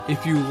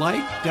If you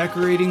like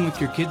decorating with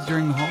your kids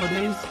during the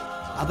holidays,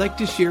 I'd like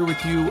to share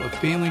with you a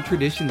family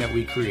tradition that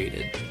we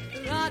created.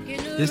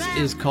 This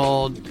is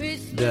called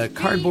the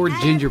cardboard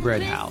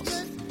gingerbread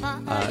house.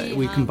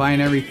 We combine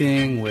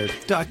everything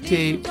with duct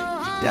tape,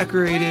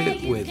 decorate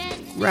it with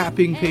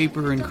wrapping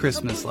paper and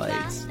Christmas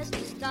lights.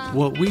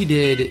 What we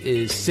did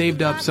is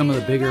saved up some of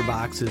the bigger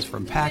boxes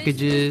from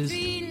packages,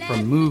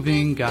 from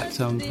moving, got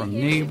some from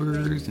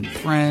neighbors and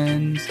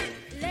friends.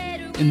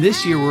 And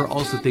this year we're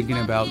also thinking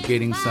about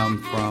getting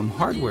some from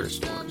hardware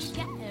stores.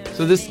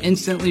 So this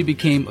instantly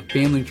became a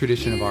family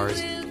tradition of ours,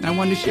 and I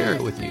wanted to share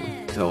it with you.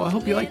 So I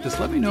hope you like this.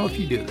 Let me know if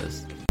you do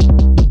this.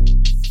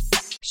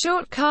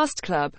 Short Cast Club